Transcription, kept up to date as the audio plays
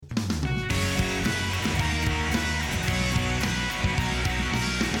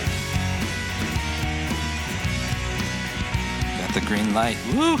green light.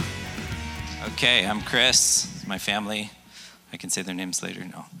 Woo! Okay, I'm Chris. My family. I can say their names later.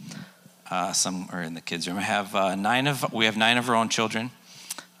 No, some are in the kids' room. We have 9 of our own children.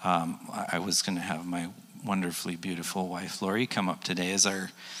 I was going to have my wonderfully beautiful wife Lori come up today as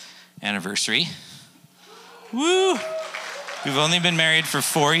our anniversary. Woo! We've only been married for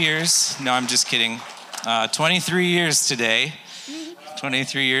 4 years. No, I'm just kidding. 23 years today.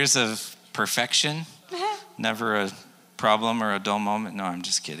 23 years of perfection. Never a problem or a dull moment. No, I'm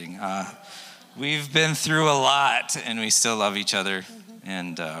just kidding. We've been through a lot, and we still love each other.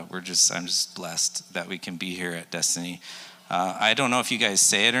 And I'm just blessed that we can be here at Destiny. I don't know if you guys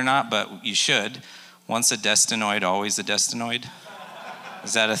say it or not, but you should. Once a Destinoid, always a Destinoid.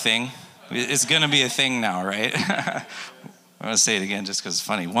 Is that a thing? It's going to be a thing now, right? I'm going to say it again just because it's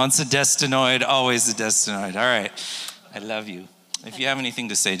funny. Once a Destinoid, always a Destinoid. All right. I love you. If you have anything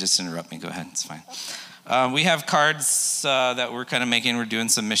to say, just interrupt me. Go ahead. It's fine. We have cards that we're kind of making. We're doing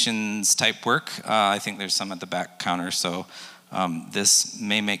some missions type work. I think there's some at the back counter. So this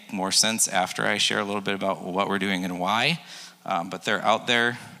may make more sense after I share a little bit about what we're doing and why. But they're out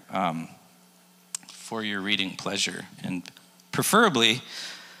there for your reading pleasure, and preferably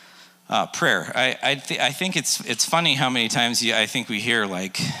prayer. I think it's funny how many times I think we hear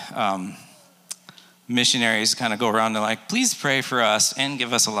like missionaries kind of go around and like, please pray for us and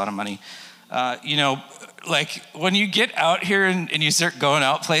give us a lot of money. Like when you get out here and you start going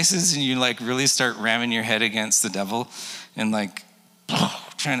out places and you like really start ramming your head against the devil and like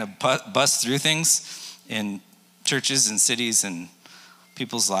trying to bust through things in churches and cities and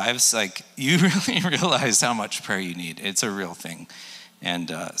people's lives, like you really realize how much prayer you need. It's a real thing.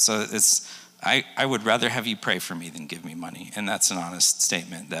 And so I would rather have you pray for me than give me money. And that's an honest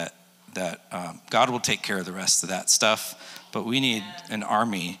statement that God will take care of the rest of that stuff. But we need an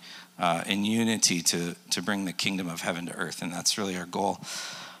army in unity to bring the kingdom of heaven to earth. And that's really our goal.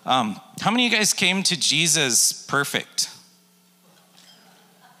 How many of you guys came to Jesus perfect?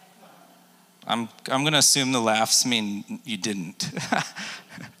 I'm going to assume the laughs mean you didn't.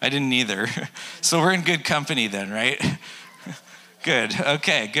 I didn't either. So we're in good company then, right? Good.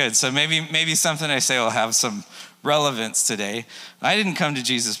 Okay, good. So maybe something I say will have some relevance today. I didn't come to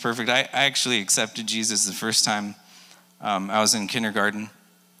Jesus perfect. I actually accepted Jesus the first time I was in kindergarten,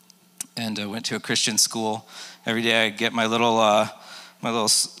 and I went to a Christian school. Every day I'd get my little,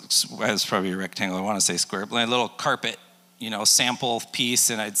 it's probably a rectangle, I want to say square, but my little carpet, sample piece,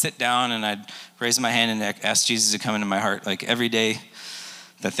 and I'd sit down and I'd raise my hand and ask Jesus to come into my heart. Like every day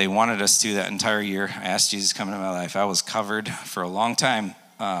that they wanted us to that entire year, I asked Jesus to come into my life. I was covered for a long time.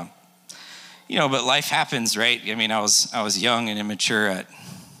 But life happens, right? I mean, I was young and immature at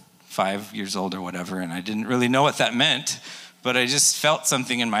 5 years old or whatever, and I didn't really know what that meant, but I just felt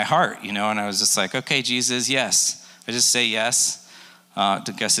something in my heart, and I was just like, okay, Jesus, yes. I just say yes. I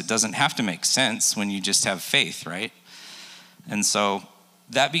guess it doesn't have to make sense when you just have faith, right? And so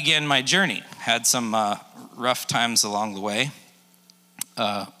that began my journey. Had some rough times along the way,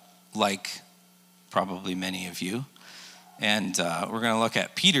 like probably many of you. And we're going to look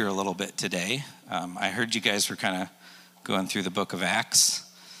at Peter a little bit today. I heard you guys were kind of going through the book of Acts.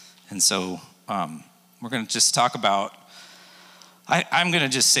 And so we're going to just talk about, I'm going to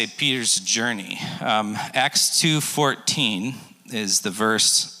just say Peter's journey. Acts 2:14 is the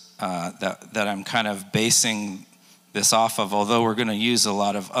verse that I'm kind of basing this off of, although we're going to use a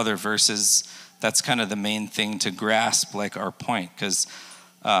lot of other verses. That's kind of the main thing to grasp, like our point, because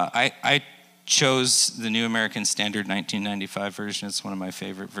I chose the New American Standard 1995 version. It's one of my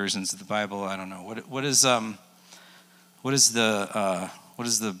favorite versions of the Bible. I don't know what does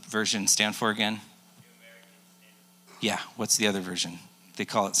the version stand for again? New American Standard. Yeah. What's the other version? They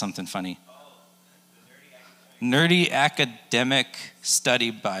call it something funny. The Nerdy Academic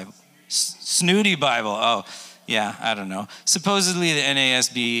Study Bible. Snooty Bible. Oh, yeah. I don't know. Supposedly the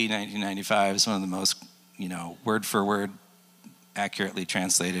NASB 1995 is one of the most word for word accurately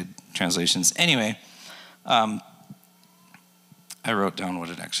translated translations. Anyway, I wrote down what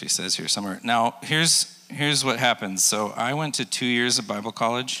it actually says here somewhere. Now, here's what happens. So I went to 2 years of Bible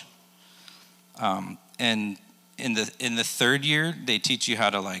college, and in the third year they teach you how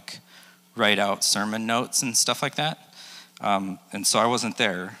to like write out sermon notes and stuff like that. And so I wasn't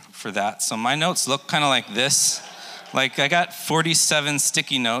there for that. So my notes look kind of like this. Like I got 47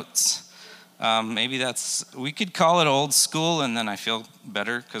 sticky notes. Maybe we could call it old school, and then I feel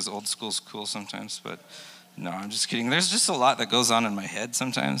better because old school's cool sometimes, but no, I'm just kidding. There's just a lot that goes on in my head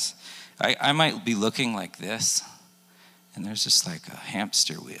sometimes. I might be looking like this, and there's just like a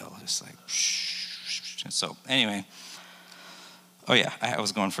hamster wheel, just like, so anyway. Oh yeah, I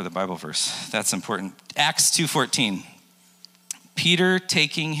was going for the Bible verse. That's important. Acts 2:14. Peter,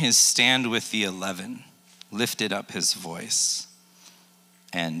 taking his stand with the 11, lifted up his voice.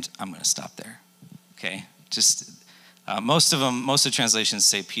 And I'm going to stop there. Okay? Most of the translations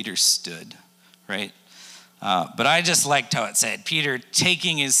say Peter stood, right? But I just liked how it said, Peter,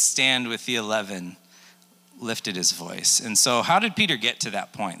 taking his stand with the 11, lifted his voice. And so how did Peter get to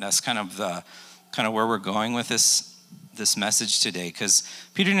that point? That's kind of where we're going with this message today, because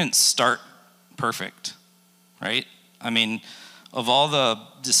Peter didn't start perfect, right? I mean, of all the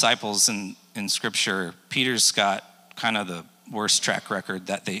disciples in Scripture, Peter's got kind of the worst track record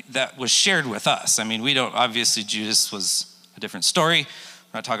that was shared with us. I mean, we don't, obviously Judas was a different story.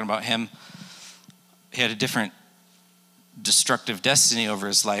 We're not talking about him. He had a different destructive destiny over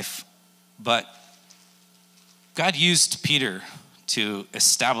his life, but God used Peter to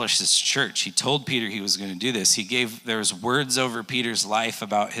establish this church. He told Peter he was going to do this. There was words over Peter's life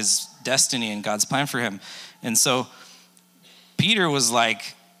about his destiny and God's plan for him. And so Peter was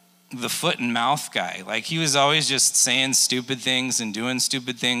like the foot and mouth guy. Like, he was always just saying stupid things and doing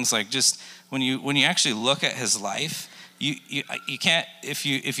stupid things. Like, just when you actually look at his life, you can't, if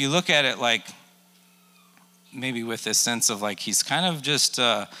you look at it like maybe with this sense of like he's kind of just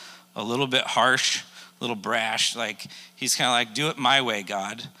a little bit harsh, a little brash, like he's kind of like, do it my way,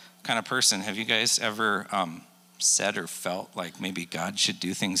 God, kind of person. Have you guys ever said or felt like maybe God should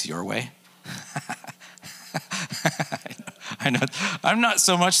do things your way? I know I'm not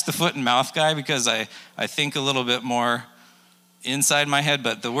so much the foot and mouth guy, because I think a little bit more inside my head,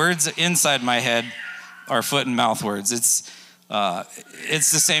 but the words inside my head are foot and mouth words. It's the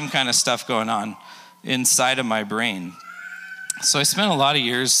same kind of stuff going on inside of my brain. So I spent a lot of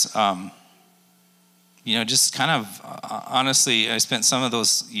years, just kind of, honestly, I spent some of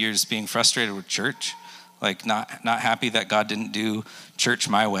those years being frustrated with church, like not happy that God didn't do church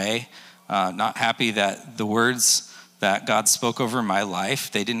my way, not happy that the words that God spoke over my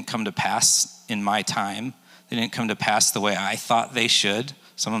life, they didn't come to pass in my time. They didn't come to pass the way I thought they should.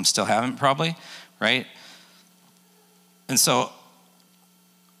 Some of them still haven't, probably, right? And so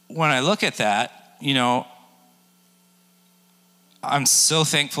when I look at that, I'm so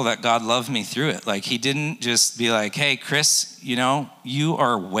thankful that God loved me through it. Like, he didn't just be like, hey, Chris, you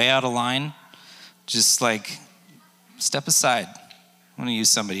are way out of line. Just like, step aside. I want to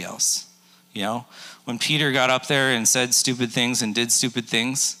use somebody else. When Peter got up there and said stupid things and did stupid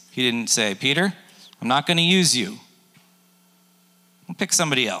things, he didn't say, Peter, I'm not going to use you. I'll pick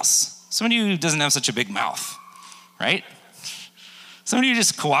somebody else. Somebody who doesn't have such a big mouth, right? Somebody who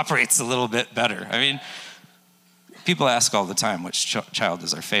just cooperates a little bit better. I mean, people ask all the time, which child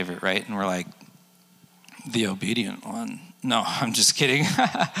is our favorite, right? And we're like, the obedient one. No, I'm just kidding.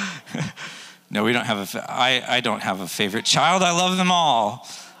 No, we don't have I don't have a favorite child. I love them all.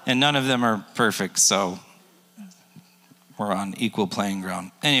 And none of them are perfect, so we're on equal playing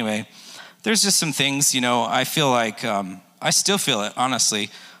ground. Anyway, there's just some things, I feel like, I still feel it, honestly,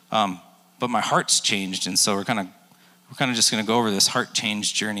 but my heart's changed, and so we're kind of just going to go over this heart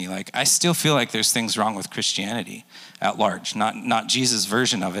change journey. Like, I still feel like there's things wrong with Christianity at large, not Jesus'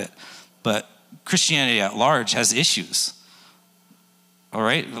 version of it, but Christianity at large has issues, all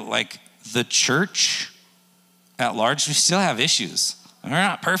right? Like, the church at large, we still have issues. We're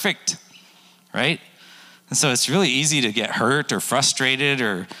not perfect, right? And so it's really easy to get hurt or frustrated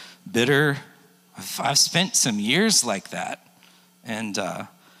or bitter. I've spent some years like that. And,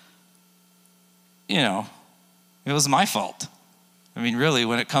 it was my fault. I mean, really,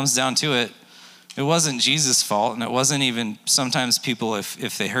 when it comes down to it, it wasn't Jesus' fault. And it wasn't even sometimes people,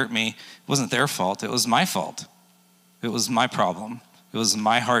 if they hurt me, it wasn't their fault. It was my fault. It was my problem. It was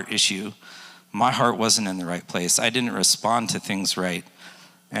my heart issue. My heart wasn't in the right place. I didn't respond to things right.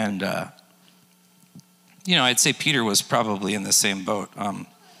 And, I'd say Peter was probably in the same boat. I'm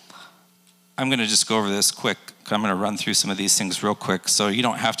going to just go over this quick. I'm going to run through some of these things real quick, so you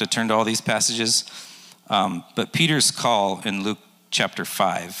don't have to turn to all these passages. But Peter's call in Luke chapter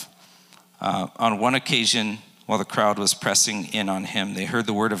 5, on one occasion, while the crowd was pressing in on him, they heard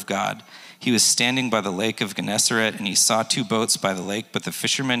the word of God. He was standing by the lake of Gennesaret, and he saw two boats by the lake, but the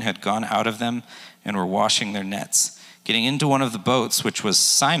fishermen had gone out of them and were washing their nets. Getting into one of the boats, which was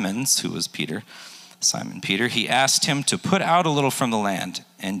Simon's, who was Simon Peter, he asked him to put out a little from the land.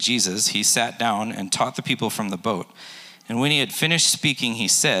 And Jesus, he sat down and taught the people from the boat. And when he had finished speaking, he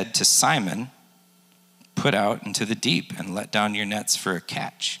said to Simon, put out into the deep and let down your nets for a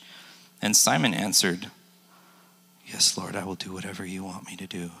catch. And Simon answered, yes, Lord, I will do whatever you want me to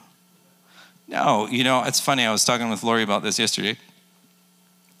do. No, it's funny. I was talking with Lori about this yesterday.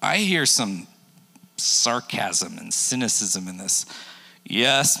 I hear some sarcasm and cynicism in this.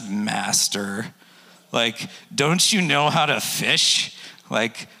 Yes, master. Like, don't you know how to fish?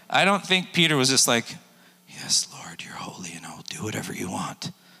 Like, I don't think Peter was just like, yes, Lord, you're holy and I'll do whatever you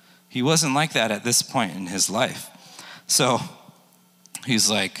want. He wasn't like that at this point in his life. So he's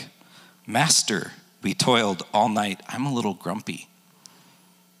like, Master, we toiled all night. I'm a little grumpy.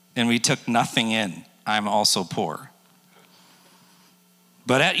 And we took nothing in. I'm also poor.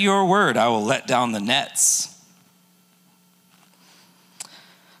 But at your word, I will let down the nets.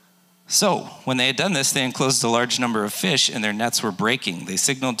 So when they had done this, they enclosed a large number of fish, and their nets were breaking. They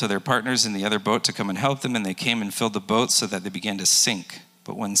signaled to their partners in the other boat to come and help them, and they came and filled the boat so that they began to sink.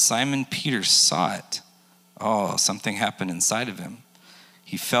 But when Simon Peter saw it, something happened inside of him.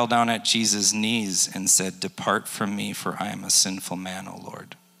 He fell down at Jesus' knees and said, "Depart from me, for I am a sinful man, O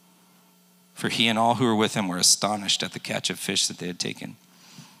Lord." For he and all who were with him were astonished at the catch of fish that they had taken.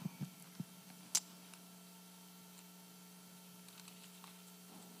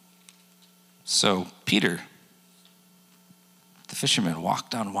 So Peter, the fisherman,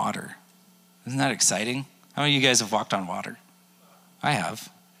 walked on water. Isn't that exciting? How many of you guys have walked on water? I have.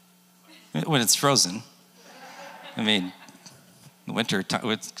 When it's frozen. I mean, the winter,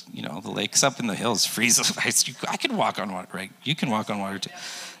 the lakes up in the hills freeze. I can walk on water, right? You can walk on water too.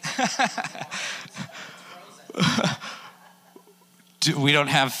 We don't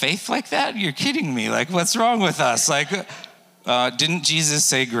have faith like that? You're kidding me. Like, what's wrong with us? Like, didn't Jesus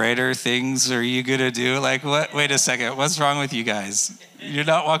say greater things are you gonna do? Like, what? Wait a second. What's wrong with you guys? You're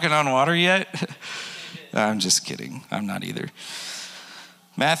not walking on water yet? I'm just kidding. I'm not either.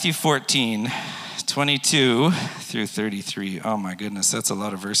 Matthew 14, 22 through 33. Oh my goodness, that's a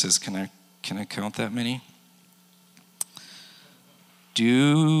lot of verses. Can I count that many?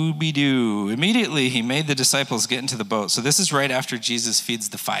 Doo-be-doo. Immediately he made the disciples get into the boat. So this is right after Jesus feeds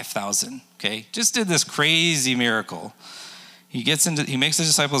the 5,000, okay? Just did this crazy miracle. He makes the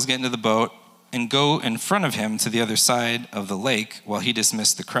disciples get into the boat and go in front of him to the other side of the lake while he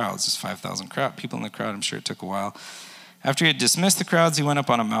dismissed the crowds. There's 5,000 people in the crowd. I'm sure it took a while. After he had dismissed the crowds, he went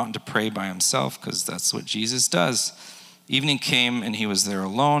up on a mountain to pray by himself, because that's what Jesus does. Evening came and he was there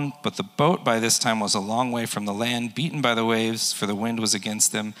alone, but the boat by this time was a long way from the land, beaten by the waves, for the wind was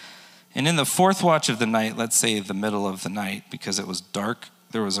against them. And in the fourth watch of the night, let's say the middle of the night, because it was dark,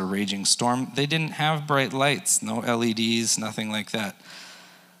 there was a raging storm. They didn't have bright lights, no LEDs, nothing like that.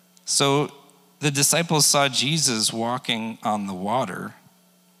 So the disciples saw Jesus walking on the water,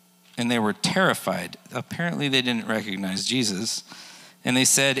 and they were terrified. Apparently they didn't recognize Jesus. And they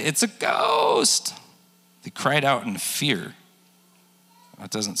said, "It's a ghost." They cried out in fear.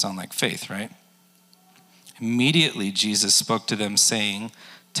 That doesn't sound like faith, right? Immediately Jesus spoke to them, saying,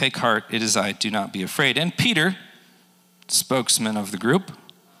 "Take heart, it is I, do not be afraid." And Peter, spokesman of the group,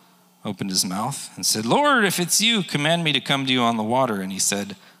 opened his mouth and said, "Lord, if it's you, command me to come to you on the water." And he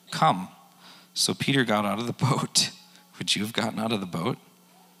said, "Come." So Peter got out of the boat. Would you have gotten out of the boat?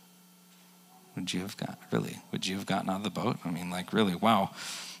 Would you have gotten out of the boat? I mean, like, really, wow.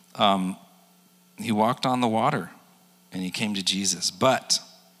 He walked on the water and he came to Jesus. But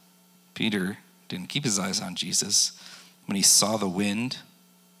Peter didn't keep his eyes on Jesus. When he saw the wind,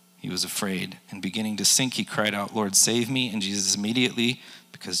 he was afraid. And beginning to sink, he cried out, "Lord, save me." And Jesus immediately,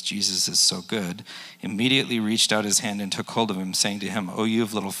 because Jesus is so good, immediately reached out his hand and took hold of him, saying to him, "Oh, you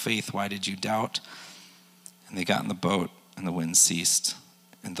of little faith, why did you doubt?" And they got in the boat, and the wind ceased.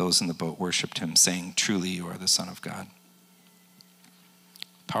 And those in the boat worshiped him, saying, "Truly, you are the Son of God."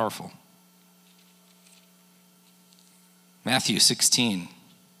 Powerful. Matthew 16,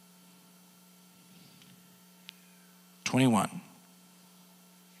 21.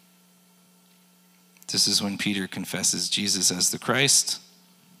 This is when Peter confesses Jesus as the Christ.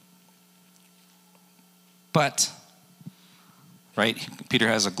 But, right, Peter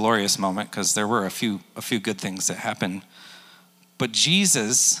has a glorious moment because there were a few good things that happened. But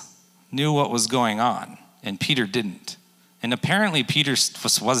Jesus knew what was going on, and Peter didn't. And apparently Peter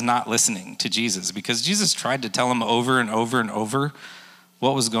was not listening to Jesus, because Jesus tried to tell him over and over and over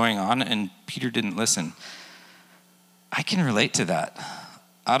what was going on, and Peter didn't listen. I can relate to that.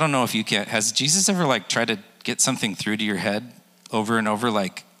 I don't know if you can. Has Jesus ever tried to get something through to your head over and over,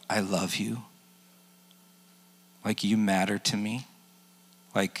 like, "I love you"? Like, "You matter to me"?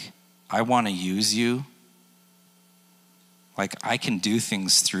 Like, "I want to use you"? Like, "I can do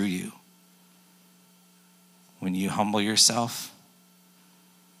things through you. When you humble yourself,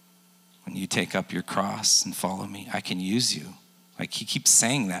 when you take up your cross and follow me, I can use you." Like, he keeps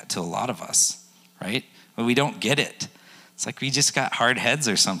saying that to a lot of us, right? But we don't get it. It's like we just got hard heads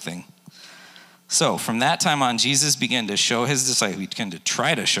or something. So from that time on, Jesus began to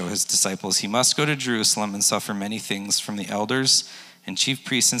try to show his disciples he must go to Jerusalem and suffer many things from the elders and chief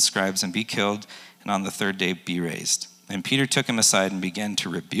priests and scribes and be killed and on the third day be raised. And Peter took him aside and began to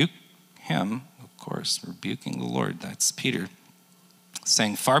rebuke him, of course, rebuking the Lord, that's Peter,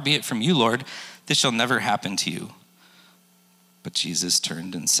 saying, far be it from you, Lord, this shall never happen to you. But Jesus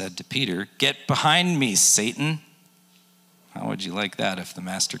turned and said to Peter, get behind me, Satan. How would you like that if the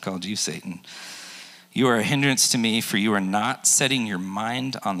master called you Satan? You are a hindrance to me, for you are not setting your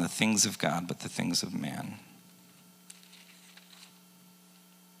mind on the things of God, but the things of man.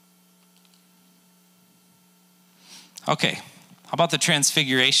 Okay, how about the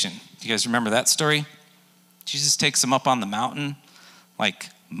transfiguration? Do you guys remember that story? Jesus takes him up on the mountain, like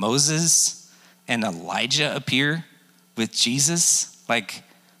Moses and Elijah appear with Jesus, like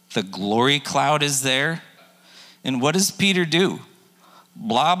the glory cloud is there. And what does Peter do?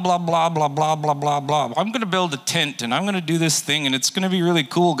 Blah, blah, blah, blah, blah, blah, blah, blah. I'm going to build a tent and I'm going to do this thing and it's going to be really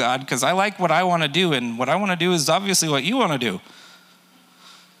cool, God, because I like what I want to do. And what I want to do is obviously what you want to do.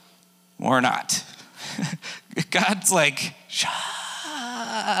 Or not. God's like,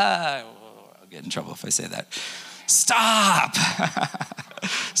 I'll get in trouble if I say that. Stop.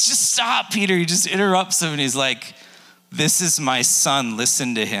 Just stop, Peter. He just interrupts him and he's like, this is my son.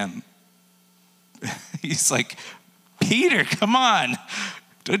 Listen to him. He's like, Peter, come on.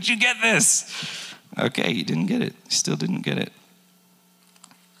 Don't you get this? Okay, you didn't get it. You still didn't get it.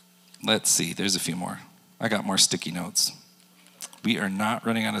 Let's see. There's a few more. I got more sticky notes. We are not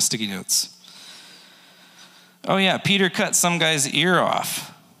running out of sticky notes. Oh, yeah, Peter cut some guy's ear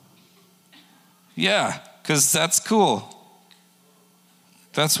off. Yeah, because that's cool.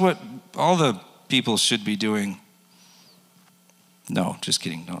 That's what all the people should be doing. No, just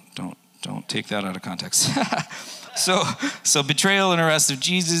kidding. Don't take that out of context. So betrayal and arrest of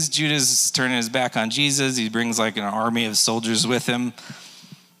Jesus. Judas is turning his back on Jesus. He brings like an army of soldiers with him.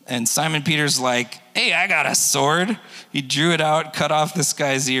 And Simon Peter's like, hey, I got a sword. He drew it out, cut off this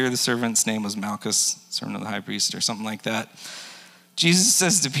guy's ear. The servant's name was Malchus, servant of the high priest or something like that. Jesus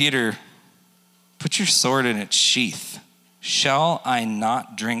says to Peter, put your sword in its sheath. Shall I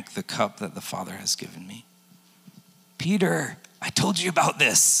not drink the cup that the Father has given me? Peter, I told you about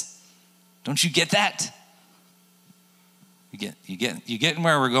this. Don't you get that? You get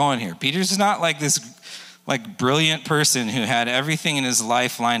where we're going here. Peter's not like this brilliant person who had everything in his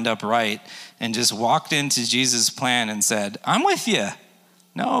life lined up right and just walked into Jesus' plan and said, I'm with you.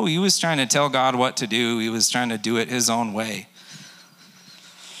 No, he was trying to tell God what to do. He was trying to do it his own way.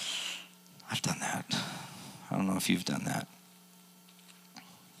 I've done that. I don't know if you've done that.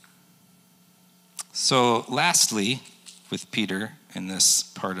 So lastly, with Peter in this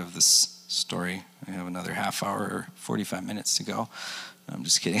part of this story, I have another half hour or 45 minutes to go. No, I'm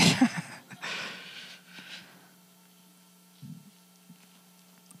just kidding.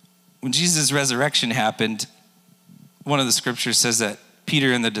 When Jesus' resurrection happened, one of the scriptures says that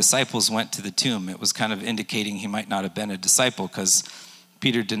Peter and the disciples went to the tomb. It was kind of indicating he might not have been a disciple because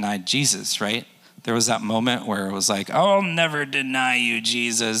Peter denied Jesus, right? There was that moment where it was like, I'll never deny you,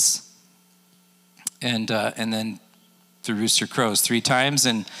 Jesus. And then the rooster crows 3 times,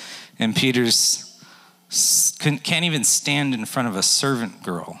 and Peter's can't even stand in front of a servant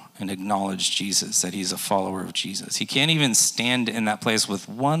girl and acknowledge Jesus, that he's a follower of Jesus. He can't even stand in that place with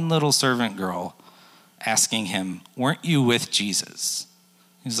one little servant girl asking him, weren't you with Jesus?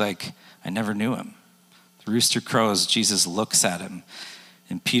 He's like, I never knew him. The rooster crows, Jesus looks at him,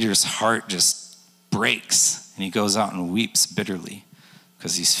 and Peter's heart just breaks, and he goes out and weeps bitterly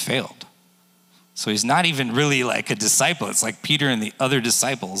because he's failed. So he's not even really like a disciple. It's like Peter and the other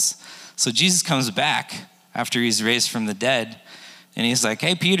disciples. So Jesus comes back after he's raised from the dead, and he's like,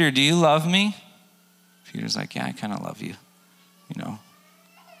 hey, Peter, do you love me? Peter's like, yeah, I kind of love you. You know,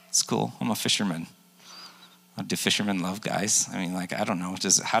 it's cool. I'm a fisherman. Do fishermen love guys? I mean, like, I don't know.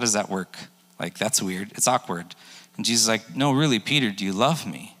 How does that work? Like, that's weird. It's awkward. And Jesus is like, no, really, Peter, do you love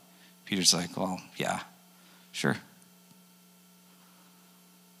me? Peter's like, well, yeah, sure.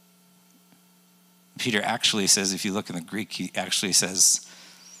 Peter actually says, if you look in the Greek, he actually says,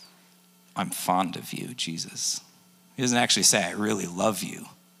 I'm fond of you, Jesus. He doesn't actually say, I really love you.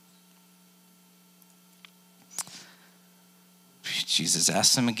 Jesus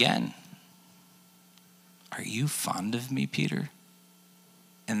asks him again, are you fond of me, Peter?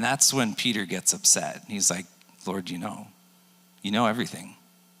 And that's when Peter gets upset. He's like, Lord, you know everything.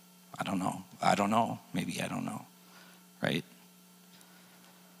 I don't know. Maybe I don't know, right?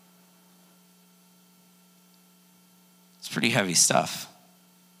 It's pretty heavy stuff.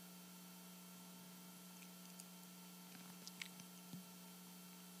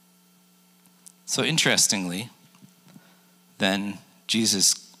 So interestingly, then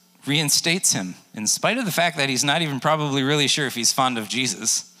Jesus reinstates him in spite of the fact that he's not even probably really sure if he's fond of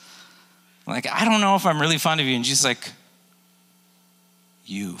Jesus. I'm like, I don't know if I'm really fond of you. And Jesus is like,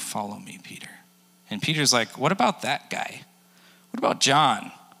 you follow me, Peter. And Peter's like, what about that guy? What about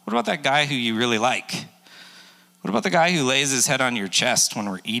John? What about that guy who you really like? What about the guy who lays his head on your chest when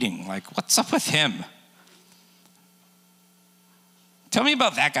we're eating? Like, what's up with him? Tell me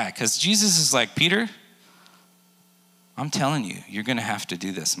about that guy. Because Jesus is like, Peter, I'm telling you, you're going to have to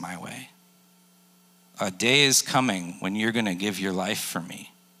do this my way. A day is coming when you're going to give your life for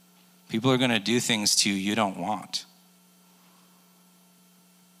me. People are going to do things to you you don't want.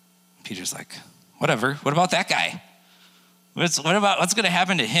 Peter's like, whatever. What about that guy? What's going to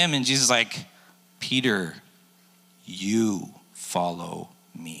happen to him? And Jesus is like, Peter, you follow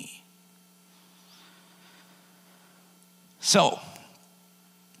me. So,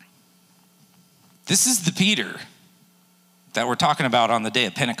 this is the Peter that we're talking about on the day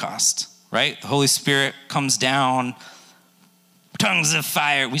of Pentecost, right? The Holy Spirit comes down, tongues of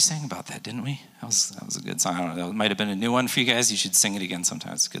fire. We sang about that, didn't we? That was a good song. I don't know. That might have been a new one for you guys. You should sing it again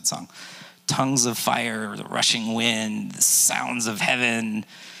sometime. It's a good song. Tongues of fire, the rushing wind, the sounds of heaven.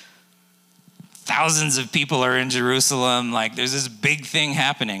 Thousands of people are in Jerusalem. Like, there's this big thing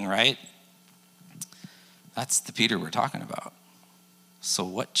happening, right? That's the Peter we're talking about. So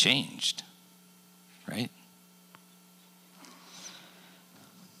what changed, right?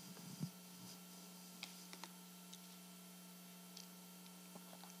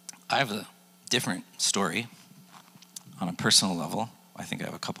 I have a different story on a personal level. I think I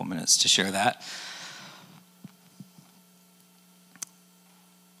have a couple minutes to share that.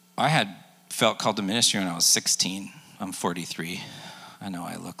 I had felt called to ministry when I was 16. I'm 43. I know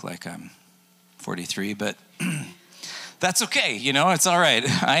I look like I'm 43, but that's okay. You know, it's all right.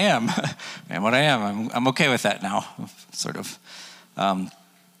 I am. I am what I am. I'm okay with that now, sort of.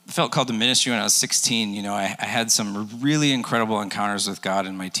 Felt called to ministry when I was 16. You know, I had some really incredible encounters with God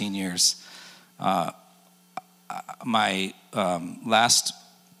in my teen years. My last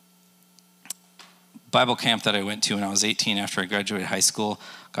Bible camp that I went to when I was 18 after I graduated high school,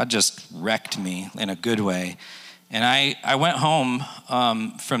 God just wrecked me in a good way. And I went home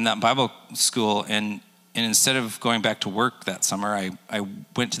from that Bible school, and instead of going back to work that summer, I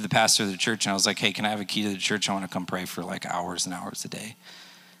went to the pastor of the church, and I was like, hey, can I have a key to the church? I want to come pray for like hours and hours a day.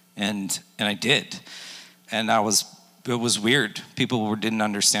 And I did. And it was weird. People didn't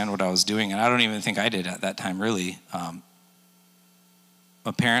understand what I was doing, and I don't even think I did at that time, really.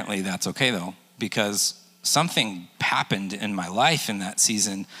 Apparently that's okay, though, because something happened in my life in that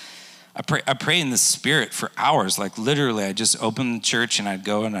season. I pray in the Spirit for hours. Like, literally, I just opened the church, and I'd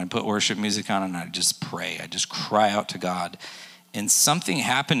go and I'd put worship music on, and I'd just pray. I'd just cry out to God. And something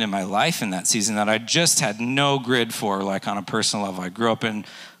happened in my life in that season that I just had no grid for, like on a personal level. I grew up in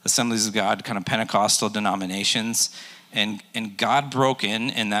Assemblies of God, kind of Pentecostal denominations, and God broke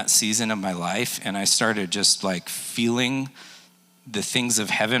in that season of my life, and I started just like feeling the things of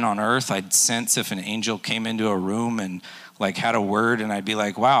heaven on earth. I'd sense if an angel came into a room and like had a word, and I'd be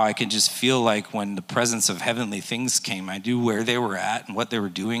like, wow, I could just feel like when the presence of heavenly things came, I knew where they were at and what they were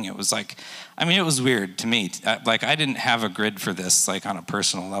doing. It was like, I mean, it was weird to me. Like, I didn't have a grid for this, like on a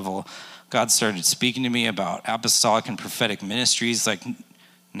personal level. God started speaking to me about apostolic and prophetic ministries. Like,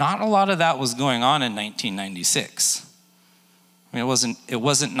 not a lot of that was going on in 1996. I mean, it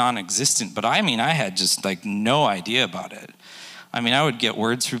wasn't non-existent, but I had just like no idea about it. I mean, I would get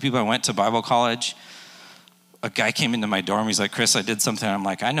words from people. I went to Bible college. A guy came into my dorm. He's like, Chris, I did something. I'm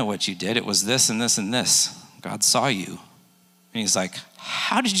like, I know what you did. It was this and this and this. God saw you. And he's like,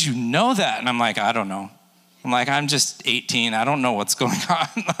 how did you know that? And I'm like, I don't know. I'm like, I'm just 18. I don't know what's going on.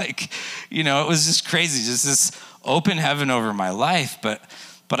 Like, you know, it was just crazy. Just this open heaven over my life.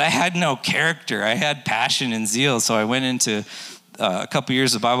 But I had no character. I had passion and zeal. So I went into a couple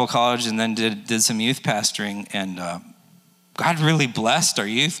years of Bible college and then did some youth pastoring. And God really blessed our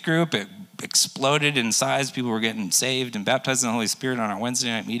youth group. It exploded in size. People were getting saved and baptized in the Holy Spirit on our Wednesday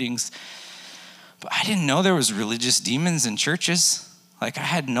night meetings. But I didn't know there was religious demons in churches. Like, I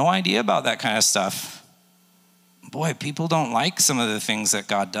had no idea about that kind of stuff. Boy, people don't like some of the things that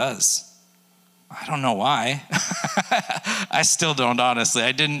God does. I don't know why. I still don't, honestly.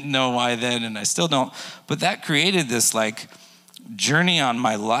 I didn't know why then, and I still don't. But that created this like journey on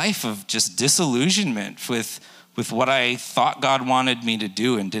my life of just disillusionment with what I thought God wanted me to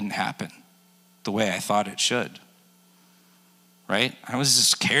do and didn't happen the way I thought it should. Right? I was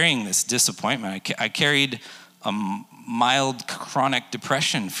just carrying this disappointment. I carried a mild chronic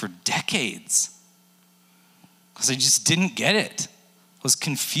depression for decades because I just didn't get it. I was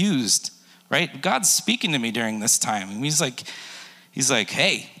confused. Right? God's speaking to me during this time. And he's like,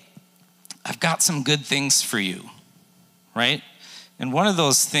 hey, I've got some good things for you. Right? And one of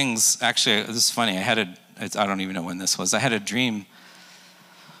those things, actually, this is funny. I don't even know when this was. I had a dream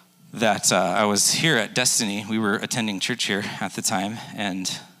that I was here at Destiny. We were attending church here at the time,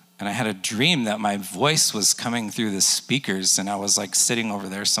 and I had a dream that my voice was coming through the speakers, and I was like sitting over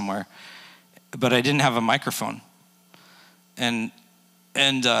there somewhere, but I didn't have a microphone. And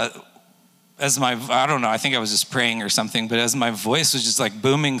as I don't know, I think I was just praying or something, but as my voice was just like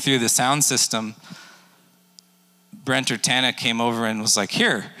booming through the sound system, Brent or Tana came over and was like,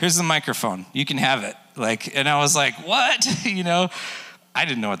 here's the microphone. You can have it. And I was like, what? I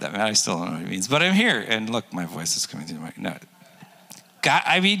didn't know what that meant. I still don't know what it means, but I'm here. And look, my voice is coming through the mic. No.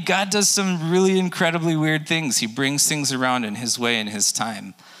 God does some really incredibly weird things. He brings things around in his way and his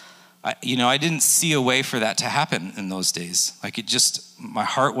time. I didn't see a way for that to happen in those days. My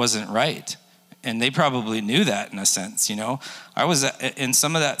heart wasn't right. And they probably knew that in a sense, I was in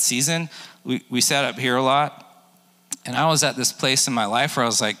some of that season, we sat up here a lot. And I was at this place in my life where I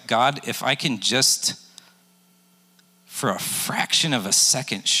was like, God, if I can just, for a fraction of a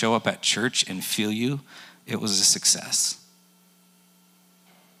second, show up at church and feel you, it was a success.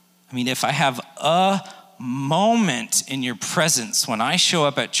 I mean, if I have a moment in your presence when I show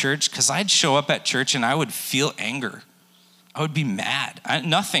up at church, because I'd show up at church and I would feel anger. I would be mad.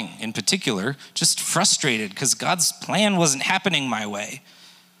 Nothing in particular, just frustrated because God's plan wasn't happening my way.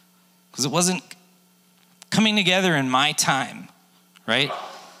 Because it wasn't coming together in my time, right?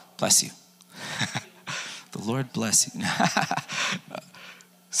 Bless you. The Lord bless you.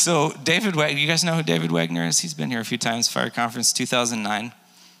 So David Wagner, you guys know who David Wagner is? He's been here a few times, Fire Conference 2009.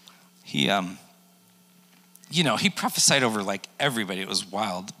 He prophesied over like everybody. It was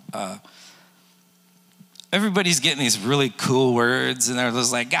wild. Everybody's getting these really cool words, and they're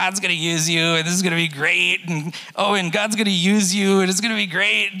just like, God's going to use you, and this is going to be great, and God's going to use you, and it's going to be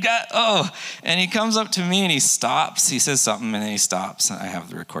great. And he comes up to me, and he stops. He says something, and then he stops. And I have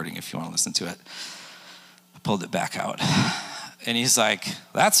the recording if you want to listen to it. I pulled it back out. And he's like,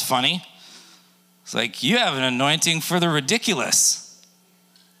 that's funny. It's like, you have an anointing for the ridiculous.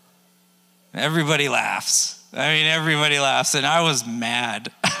 Everybody laughs. Everybody laughs, and I was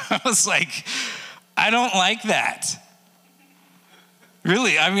mad. I was like, I don't like that.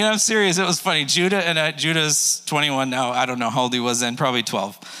 Really, I'm serious. It was funny. Judah's 21 now. I don't know how old he was then, probably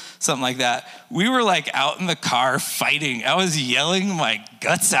 12, something like that. We were like out in the car fighting. I was yelling my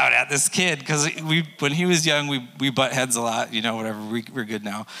guts out at this kid because when he was young, we butt heads a lot, whatever. We're good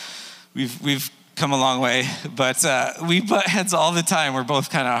now. We've come a long way, but we butt heads all the time. We're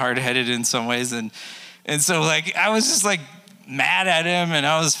both kind of hard-headed in some ways. And so I was just mad at him, and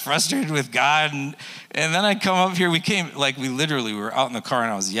I was frustrated with God, and then I come up here, we were out in the car,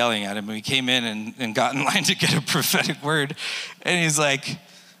 and I was yelling at him, and we came in and got in line to get a prophetic word, and he's like,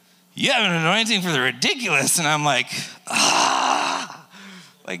 you have an anointing for the ridiculous, and I'm like,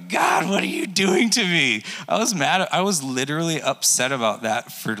 God, what are you doing to me? I was mad, I was literally upset about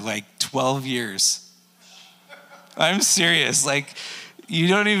that for 12 years. I'm serious, you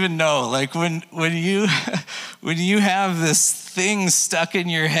don't even know, when you have this thing stuck in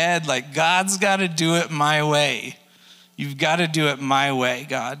your head, God's got to do it my way. You've got to do it my way,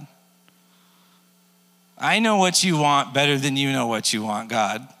 God. I know what you want better than you know what you want,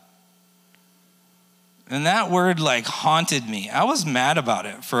 God. And that word haunted me. I was mad about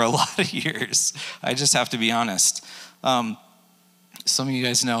it for a lot of years. I just have to be honest. Some of you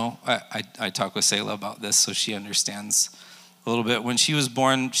guys know, I talk with Selah about this so she understands a little bit. When she was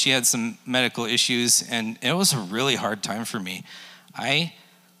born, she had some medical issues, and it was a really hard time for me. I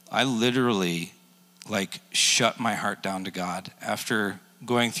literally shut my heart down to God after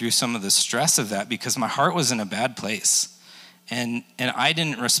going through some of the stress of that because my heart was in a bad place. And I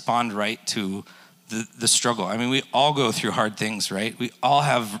didn't respond right to the struggle. We all go through hard things, right? We all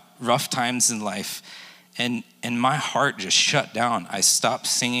have rough times in life. And my heart just shut down. I stopped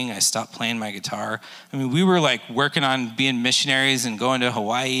singing. I stopped playing my guitar. We were working on being missionaries and going to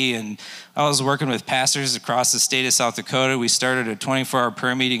Hawaii. And I was working with pastors across the state of South Dakota. We started a 24-hour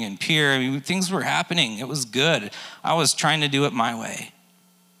prayer meeting in Pierre. Things were happening. It was good. I was trying to do it my way.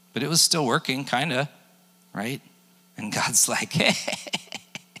 But it was still working, kind of, right? And God's like, hey,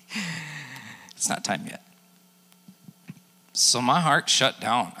 it's not time yet. So my heart shut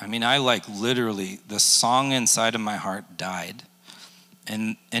down. I literally, the song inside of my heart died.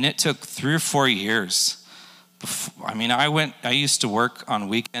 And it took 3 or 4 years. I used to work on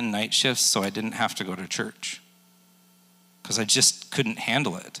weekend night shifts so I didn't have to go to church because I just couldn't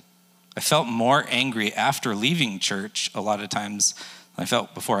handle it. I felt more angry after leaving church a lot of times than I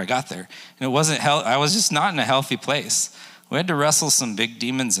felt before I got there. And it wasn't I was just not in a healthy place. We had to wrestle some big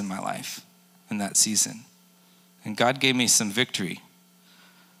demons in my life in that season. And God gave me some victory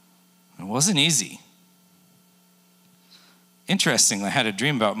It wasn't easy. Interestingly, I had a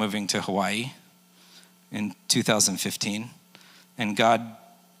dream about moving to Hawaii in 2015, and God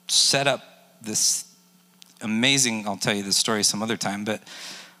set up this amazing, I'll tell you this story some other time, but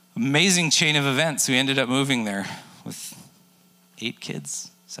amazing chain of events. We ended up moving there with 7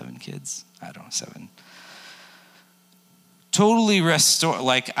 kids, I don't know, 7. Totally restore.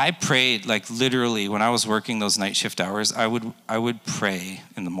 Like I prayed, like literally when I was working those night shift hours, I would pray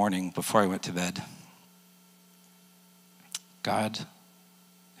in the morning before I went to bed. God,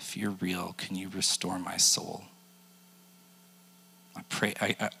 if you're real, can you restore my soul? I pray.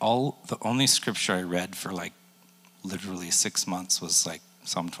 The only scripture I read for like literally 6 months was like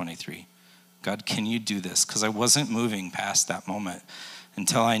Psalm 23. God, can you do this? Because I wasn't moving past that moment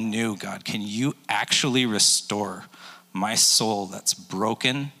until I knew, God, can you actually restore my soul that's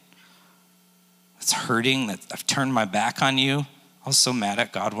broken, that's hurting, that I've turned my back on you? I was so mad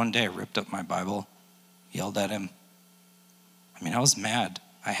at God one day. I ripped up my Bible, yelled at him. I was mad.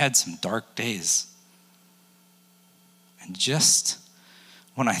 I had some dark days. And just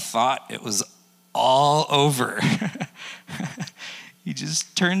when I thought it was all over, he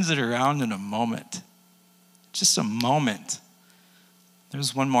just turns it around in a moment. Just a moment. There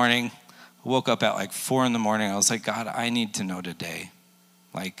was one morning, I woke up at like 4 a.m. I was like, God, I need to know today.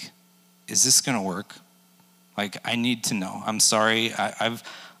 Like, is this going to work? Like, I need to know. I'm sorry.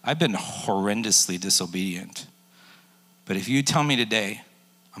 I've been horrendously disobedient. But if you tell me today,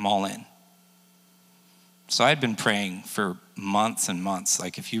 I'm all in. So I'd been praying for months and months.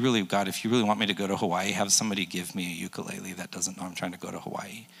 Like, if you really want me to go to Hawaii, have somebody give me a ukulele that doesn't know I'm trying to go to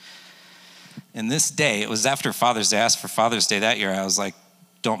Hawaii. And this day, it was after Father's Day. I asked for Father's Day that year. I was like,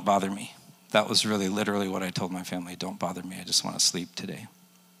 don't bother me. That was really literally what I told my family. Don't bother me. I just want to sleep today.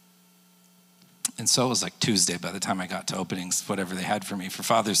 And so it was like Tuesday by the time I got to openings, whatever they had for me for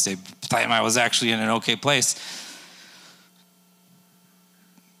Father's Day. By the time I was actually in an okay place,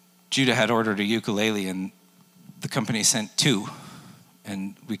 Judah had ordered a ukulele and the company sent 2.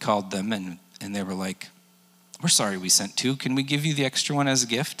 And we called them and they were like, we're sorry we sent 2. Can we give you the extra one as a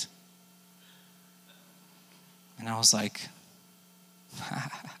gift? And I was like,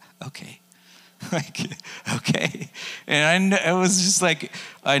 okay. Okay. And it was just like,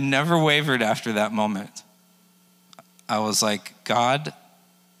 I never wavered after that moment. I was like, God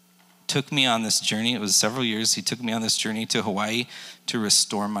took me on this journey. It was several years. He took me on this journey to Hawaii to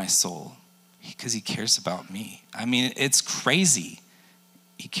restore my soul because he cares about me. It's crazy.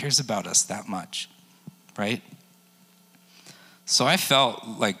 He cares about us that much, right? So I felt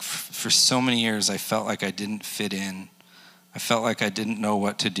like for so many years, I felt like I didn't fit in. I felt like I didn't know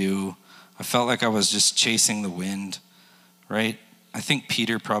what to do. I felt like I was just chasing the wind, right? I think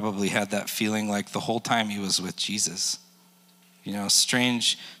Peter probably had that feeling like the whole time he was with Jesus.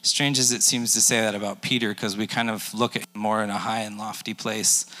 Strange as it seems to say that about Peter, because we kind of look at him more in a high and lofty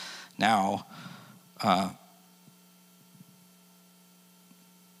place now. But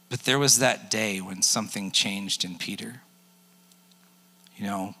there was that day when something changed in Peter.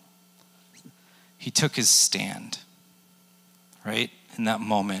 He took his stand, right? In that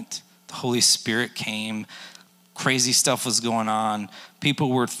moment, the Holy Spirit came. Crazy stuff was going on. People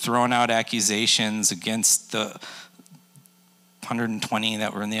were throwing out accusations against the 120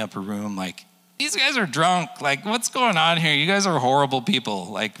 that were in the upper room. Like, these guys are drunk. Like, what's going on here? You guys are horrible people.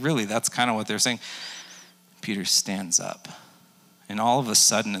 Like, really, that's kind of what they're saying. Peter stands up. And all of a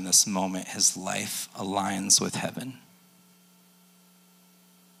sudden in this moment, his life aligns with heaven.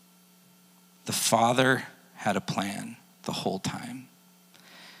 The Father had a plan the whole time.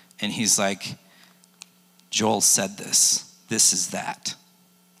 And he's like, Joel said this. This is that,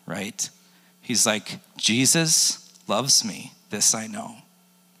 right? He's like, Jesus loves me. This I know.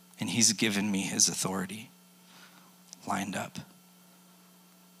 And he's given me his authority. Lined up.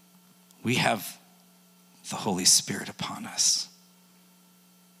 We have the Holy Spirit upon us.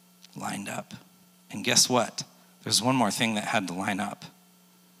 Lined up. And guess what? There's one more thing that had to line up.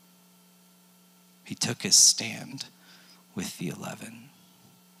 He took his stand with the 11.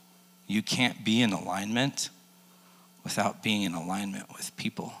 You can't be in alignment without being in alignment with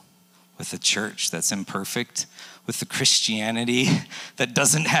people, with a church that's imperfect, with the Christianity that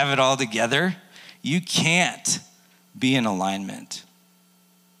doesn't have it all together. You can't be in alignment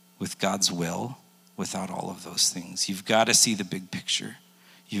with God's will without all of those things. You've got to see the big picture.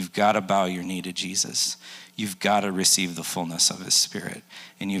 You've got to bow your knee to Jesus. You've got to receive the fullness of his Spirit.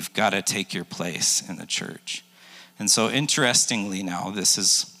 And you've got to take your place in the church. And so interestingly now,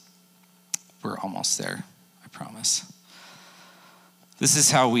 we're almost there, I promise. This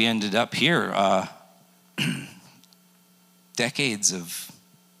is how we ended up here. Decades of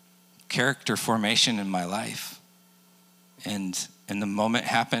character formation in my life. And the moment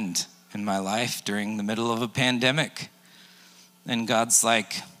happened in my life during the middle of a pandemic. And God's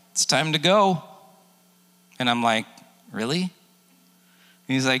like, it's time to go. And I'm like, really? And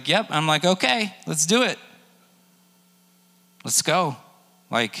he's like, yep. I'm like, okay, let's do it. Let's go.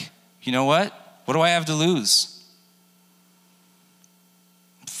 Like, you know what? What do I have to lose?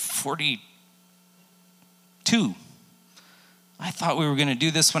 42. I thought we were going to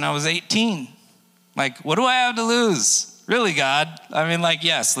do this when I was 18. Like, what do I have to lose? Really, God? I mean, like,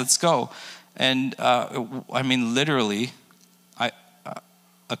 yes, let's go. And I mean, literally,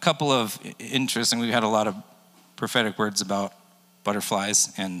 a couple of interesting, we had a lot of prophetic words about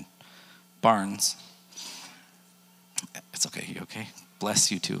butterflies and barns. It's okay, you okay?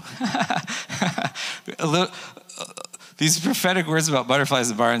 Bless you too. These prophetic words about butterflies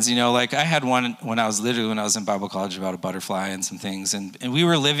and barns, you know, like I had one when I was in Bible college about a butterfly and some things. And we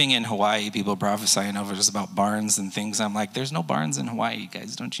were living in Hawaii, people prophesying over us about barns and things. I'm like, there's no barns in Hawaii,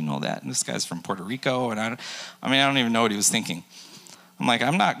 guys. Don't you know that? And this guy's from Puerto Rico. And I don't even know what he was thinking. I'm like,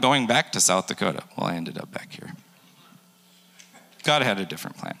 I'm not going back to South Dakota. Well, I ended up back here. God had a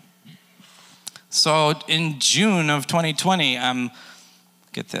different plan. So in June of 2020,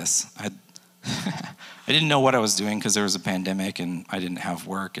 get this, I didn't know what I was doing because there was a pandemic and I didn't have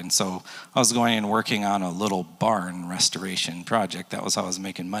work. And so I was going and working on a little barn restoration project. That was how I was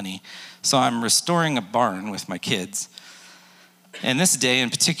making money. So I'm restoring a barn with my kids. And this day in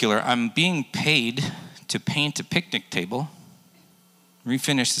particular, I'm being paid to paint a picnic table,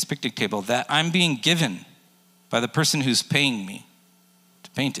 refinish this picnic table that I'm being given by the person who's paying me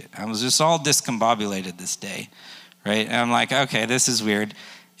to paint it. I was just all discombobulated this day, right? And I'm like, okay, this is weird.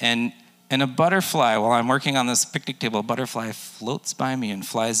 And a butterfly, while I'm working on this picnic table, a butterfly floats by me and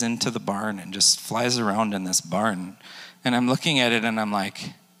flies into the barn and just flies around in this barn. And I'm looking at it and I'm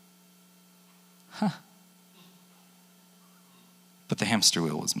like, huh. But the hamster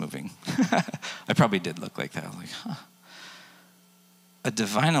wheel was moving. I probably did look like that. I was like, huh. A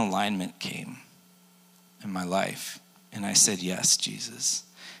divine alignment came in my life. And I said, yes, Jesus.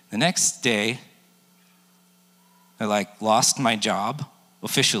 The next day, I lost my job.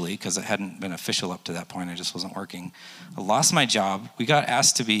 Officially, because it hadn't been official up to that point. I just wasn't working. I lost my job. We got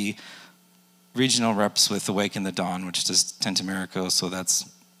asked to be regional reps with Awaken the Dawn, which does Tentamerico. So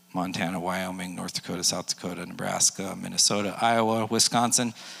that's Montana, Wyoming, North Dakota, South Dakota, Nebraska, Minnesota, Iowa,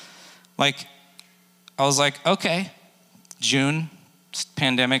 Wisconsin. I was like, okay, June,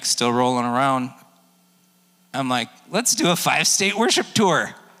 pandemic still rolling around. I'm like, let's do a 5-state worship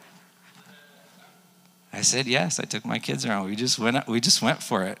tour. I said yes. I took my kids around. We just went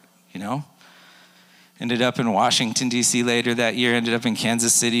for it, you know. Ended up in Washington, D.C. later that year. Ended up in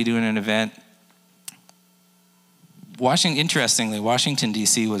Kansas City doing an event. Interestingly, Washington,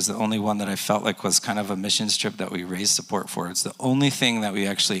 D.C. was the only one that I felt like was kind of a missions trip that we raised support for. It's the only thing that we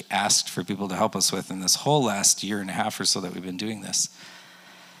actually asked for people to help us with in this whole last year and a half or so that we've been doing this.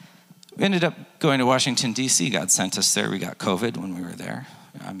 We ended up going to Washington, D.C. God sent us there. We got COVID when we were there.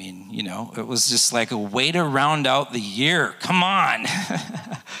 I mean, you know, it was just like a way to round out the year. Come on.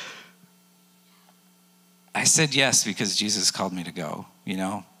 I said yes because Jesus called me to go, you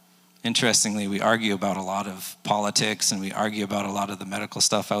know. Interestingly, we argue about a lot of politics and we argue about a lot of the medical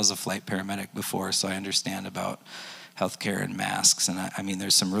stuff. I was a flight paramedic before, so I understand about healthcare and masks. And I mean,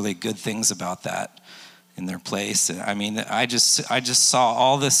 there's some really good things about that in their place. I mean, I just saw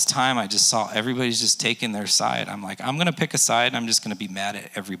all this time, I just saw everybody's just taking their side. I'm like, I'm going to pick a side. I'm just going to be mad at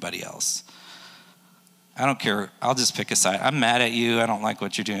everybody else. I don't care. I'll just pick a side. I'm mad at you. I don't like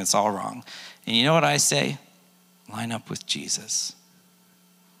what you're doing. It's all wrong. And you know what I say? Line up with Jesus.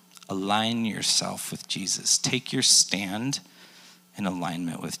 Align yourself with Jesus. Take your stand in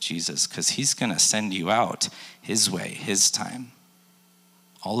alignment with Jesus because he's going to send you out his way, his time.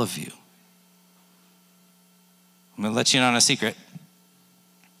 All of you. I'm going to let you in on a secret.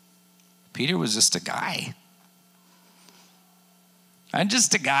 Peter was just a guy. I'm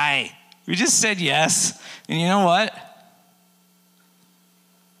just a guy. We just said yes. And you know what?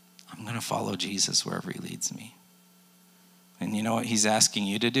 I'm going to follow Jesus wherever he leads me. And you know what he's asking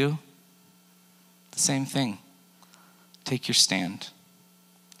you to do? The same thing. Take your stand.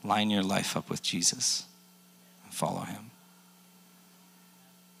 Line your life up with Jesus. And follow him.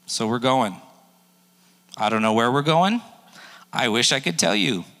 So we're going. I don't know where we're going. I wish I could tell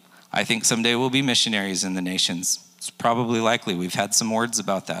you. I think someday we'll be missionaries in the nations. It's probably likely. We've had some words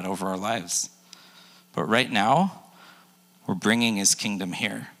about that over our lives. But right now, we're bringing his kingdom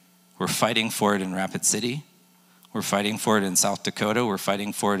here. We're fighting for it in Rapid City. We're fighting for it in South Dakota. We're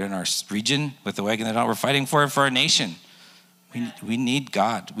fighting for it in our region with the Awaken the Dawn. We're fighting for it for our nation. We need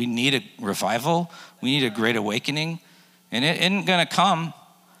God. We need a revival. We need a great awakening. And it isn't going to come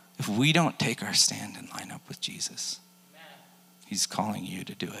if we don't take our stand and line up with Jesus. He's calling you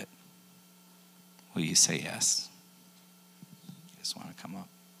to do it. Will you say yes? You just want to come up?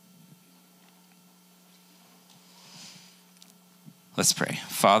 Let's pray.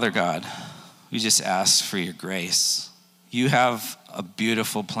 Father God, we just ask for your grace. You have a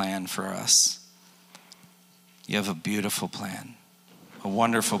beautiful plan for us. You have a beautiful plan, a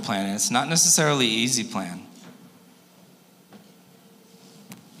wonderful plan, and it's not necessarily an easy plan.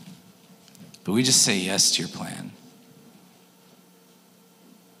 But we just say yes to your plan.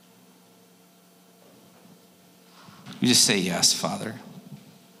 We just say yes, Father.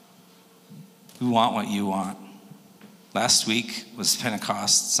 We want what you want. Last week was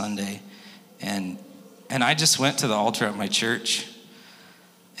Pentecost Sunday, and I just went to the altar at my church,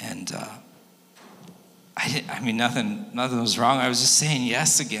 and nothing was wrong. I was just saying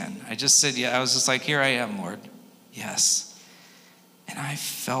yes again. I just said, yeah, I was just like, here I am, Lord. Yes. And I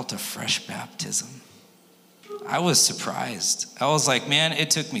felt a fresh baptism. I was surprised. I was like, man,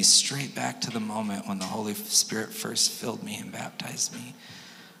 it took me straight back to the moment when the Holy Spirit first filled me and baptized me.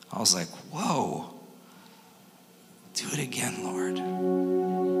 I was like, whoa. Do it again, Lord.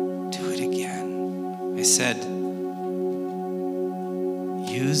 Do it again. I said,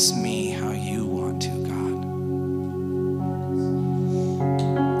 use me how you want to, God.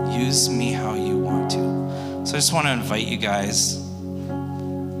 Use me how you want to. So I just want to invite you guys,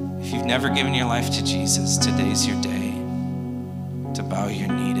 if you've never given your life to Jesus, today's your day to bow your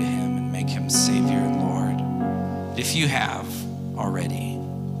knee to him and make him Savior and Lord. If you have already,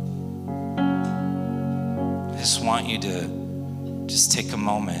 I just want you to just take a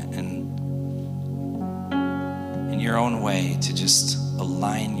moment and in your own way to just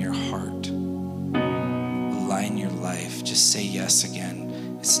align your heart, align your life. Just say yes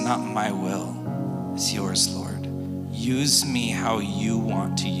again. It's not my will, it's yours, Lord. Use me how you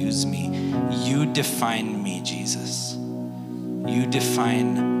want to use me. You define me, Jesus. You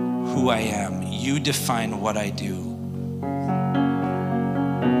define who I am. You define what I do.